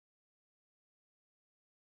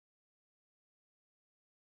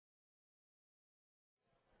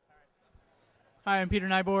Hi, I'm Peter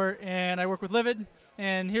Nybor, and I work with Livid.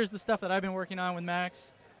 And here's the stuff that I've been working on with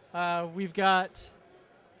Max. We've got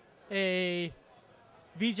a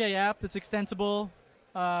VJ app that's extensible.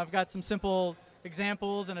 I've got some simple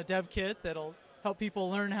examples and a dev kit that'll help people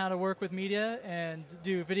learn how to work with media and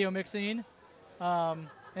do video mixing,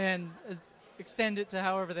 and extend it to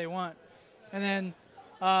however they want. And then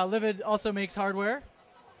Livid also makes hardware.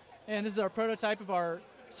 And this is our prototype of our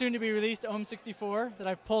soon-to-be-released OM64 that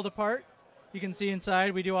I've pulled apart. You can see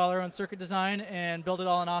inside we do all our own circuit design and build it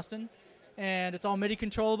all in Austin. And it's all MIDI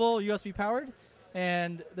controllable, USB powered.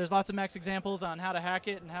 And there's lots of Max examples on how to hack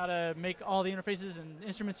it and how to make all the interfaces and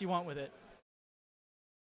instruments you want with it.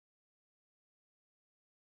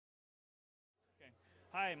 Okay.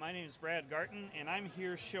 Hi, my name is Brad Garton, and I'm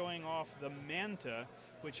here showing off the Manta,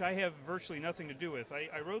 which I have virtually nothing to do with.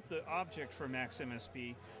 I wrote the object for Max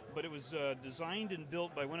MSP, but it was designed and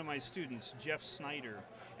built by one of my students, Jeff Snyder.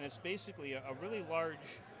 And it's basically a really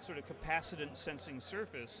large sort of capacitance sensing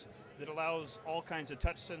surface that allows all kinds of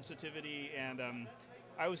touch sensitivity, and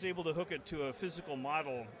I was able to hook it to a physical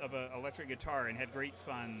model of an electric guitar and had great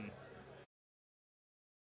fun.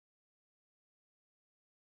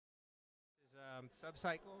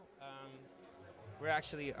 Subcycle. We're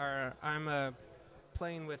actually I'm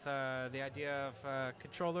playing with the idea of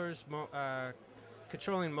controllers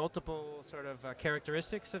controlling multiple sort of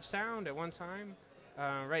characteristics of sound at one time.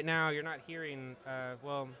 Right now, you're not hearing.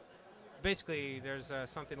 Well, basically, there's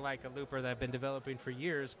something like a looper that I've been developing for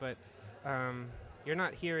years, but you're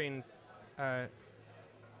not hearing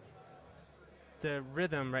the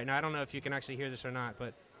rhythm right now. I don't know if you can actually hear this or not,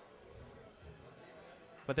 but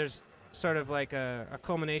there's sort of like a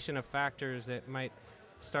culmination of factors that might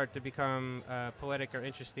start to become poetic or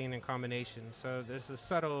interesting in combination. So there's a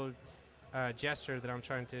subtle gesture that I'm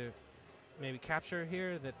trying to maybe capture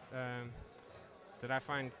here that that I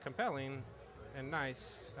find compelling and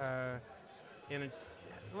nice. And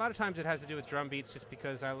a lot of times it has to do with drum beats, just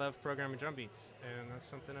because I love programming drum beats, and that's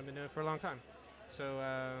something I've been doing for a long time. So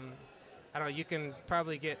I don't know, you can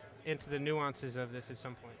probably get into the nuances of this at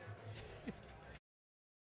some point.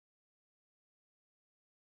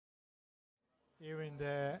 Here in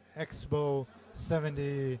the Expo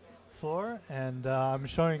 74, and I'm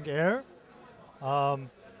showing Air.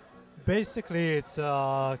 Basically, it's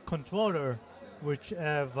a controller which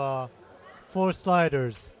have 4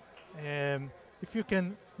 sliders. And if you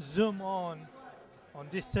can zoom on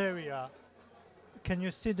this area, can you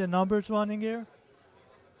see the numbers running here?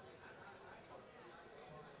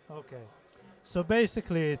 Okay. So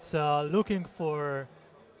basically, it's looking for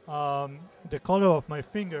the color of my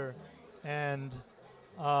finger and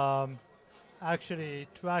actually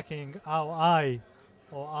tracking how high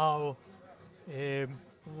or how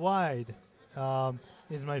wide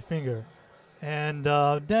is my finger. And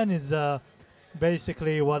then is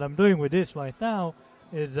basically what I'm doing with this right now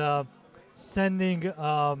is sending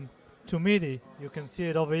to MIDI. You can see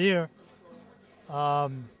it over here.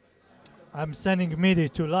 I'm sending MIDI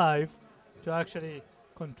to live to actually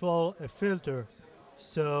control a filter.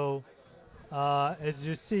 So as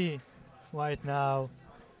you see right now,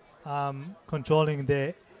 I'm controlling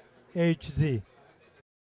the HZ.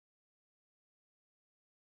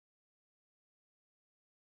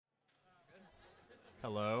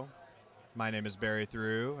 Hello, my name is Barry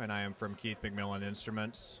Threw, and I am from Keith McMillan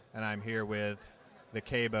Instruments, and I'm here with the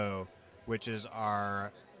K-Bow, which is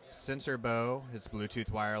our sensor bow. It's Bluetooth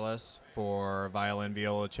wireless for violin,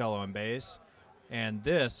 viola, cello, and bass. And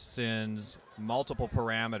this sends multiple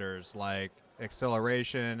parameters like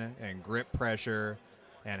acceleration and grip pressure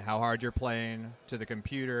and how hard you're playing to the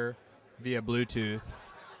computer via Bluetooth.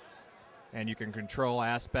 And you can control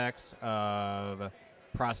aspects of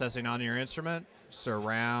processing on your instrument,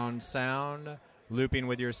 surround sound, looping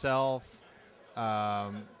with yourself,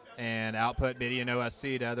 and output MIDI and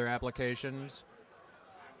OSC to other applications,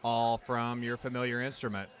 all from your familiar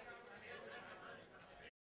instrument.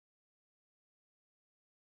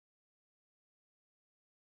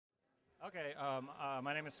 Okay,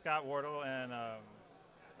 my name is Scott Wardle, and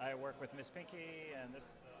I work with Miss Pinky, and this is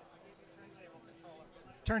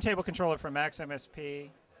a turntable controller from Max MSP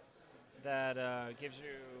that gives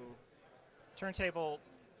you turntable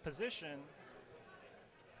position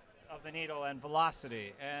of the needle and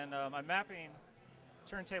velocity. And I'm mapping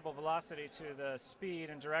turntable velocity to the speed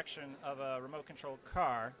and direction of a remote controlled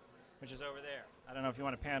car, which is over there. I don't know if you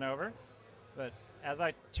want to pan over, but as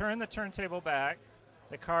I turn the turntable back,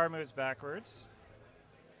 the car moves backwards,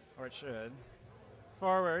 or it should.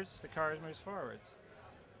 Forwards, the car moves forwards.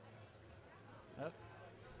 Up.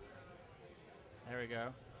 There we go.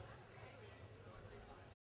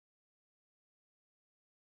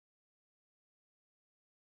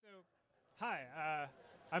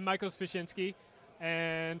 I'm Michael Spashinsky,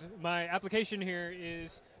 and my application here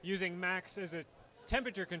is using Max as a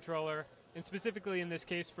temperature controller, and specifically in this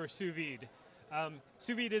case for sous vide.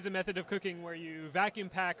 Sous vide is a method of cooking where you vacuum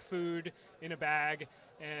pack food in a bag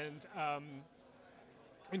and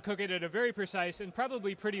cook it at a very precise and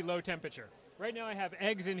probably pretty low temperature. Right now I have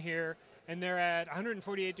eggs in here, and they're at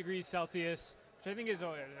 148 degrees Celsius, which I think is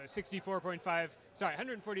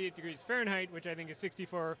 148 degrees Fahrenheit, which I think is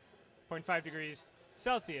 64.5 degrees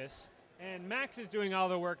Celsius. And Max is doing all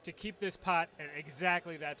the work to keep this pot at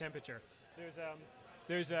exactly that temperature.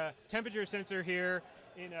 There's a temperature sensor here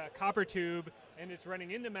in a copper tube, and it's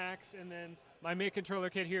running into Max, and then my make controller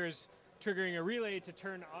kit here is triggering a relay to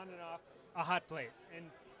turn on and off a hot plate. And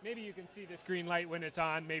maybe you can see this green light when it's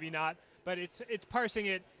on, maybe not, but it's parsing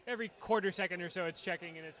it every quarter second or so. It's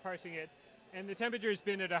checking and it's parsing it, and the temperature has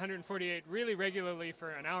been at 148 really regularly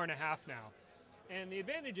for an hour and a half now. And the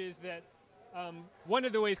advantage is that one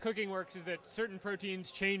of the ways cooking works is that certain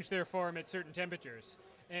proteins change their form at certain temperatures,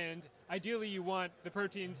 and ideally you want the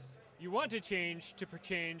proteins you want to change,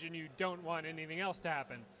 and you don't want anything else to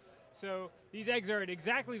happen. So these eggs are at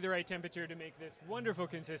exactly the right temperature to make this wonderful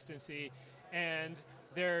consistency, and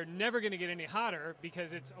they're never going to get any hotter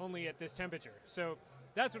because it's only at this temperature. So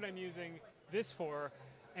that's what I'm using this for,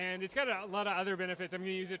 and it's got a lot of other benefits. I'm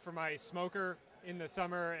going to use it for my smoker in the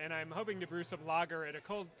summer, and I'm hoping to brew some lager at a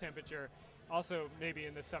cold temperature also maybe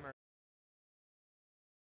in the summer.